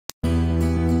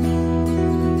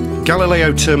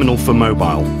Galileo Terminal for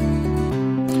Mobile.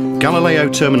 Galileo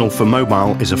Terminal for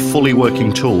Mobile is a fully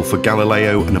working tool for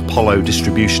Galileo and Apollo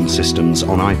distribution systems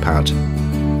on iPad.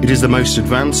 It is the most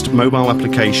advanced mobile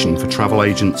application for travel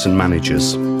agents and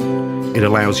managers. It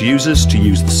allows users to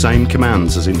use the same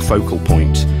commands as in Focal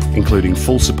Point, including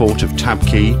full support of Tab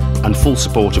key and full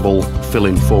support of all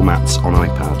fill-in formats on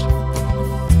iPad.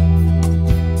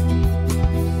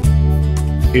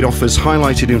 It offers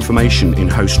highlighted information in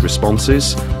host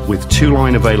responses with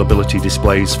two-line availability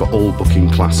displays for all booking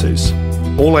classes.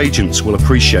 All agents will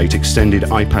appreciate extended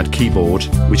iPad keyboard,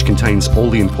 which contains all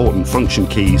the important function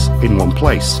keys in one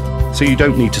place, so you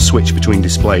don't need to switch between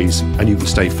displays and you can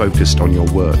stay focused on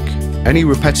your work. Any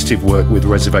repetitive work with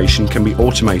reservation can be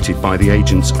automated by the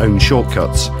agent's own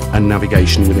shortcuts and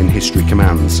navigation within history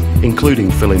commands,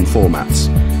 including fill-in formats,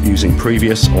 using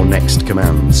previous or next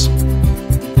commands.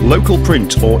 Local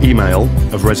print or email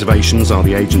of reservations are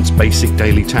the agent's basic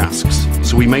daily tasks,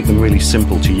 so we make them really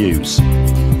simple to use.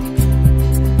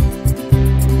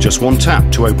 Just one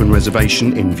tap to open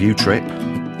reservation in View Trip,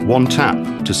 one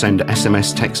tap to send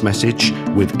SMS text message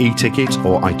with e-ticket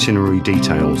or itinerary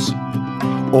details,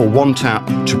 or one tap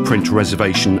to print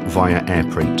reservation via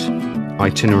AirPrint,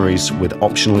 itineraries with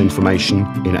optional information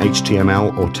in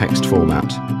HTML or text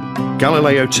format.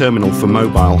 Galileo Terminal for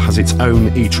Mobile has its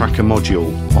own e-tracker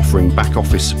module offering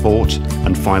back-office support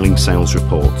and filing sales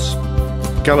reports.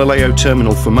 Galileo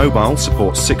Terminal for Mobile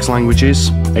supports 6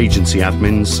 languages, agency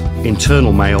admins,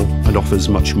 internal mail and offers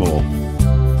much more.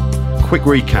 Quick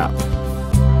recap.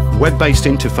 Web-based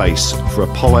interface for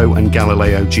Apollo and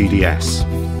Galileo GDS.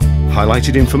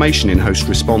 Highlighted information in host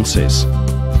responses.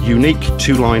 Unique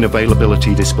two-line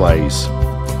availability displays.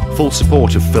 Full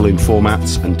support of fill-in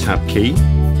formats and Tab key.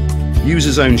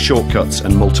 User's own shortcuts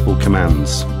and multiple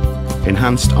commands,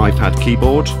 enhanced iPad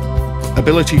keyboard,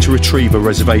 ability to retrieve a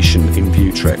reservation in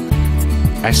View Trip,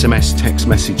 SMS text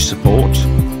message support,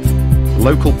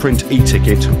 local print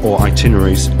e-ticket or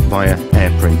itineraries via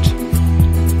AirPrint.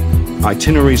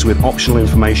 Itineraries with optional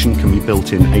information can be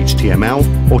built in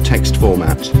HTML or text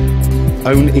format,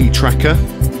 own e-tracker,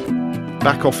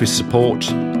 back office support,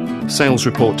 sales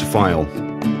report to file.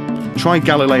 Try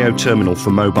Galileo Terminal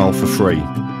for Mobile for free.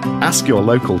 Ask your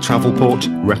local Travelport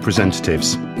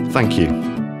representatives. Thank you.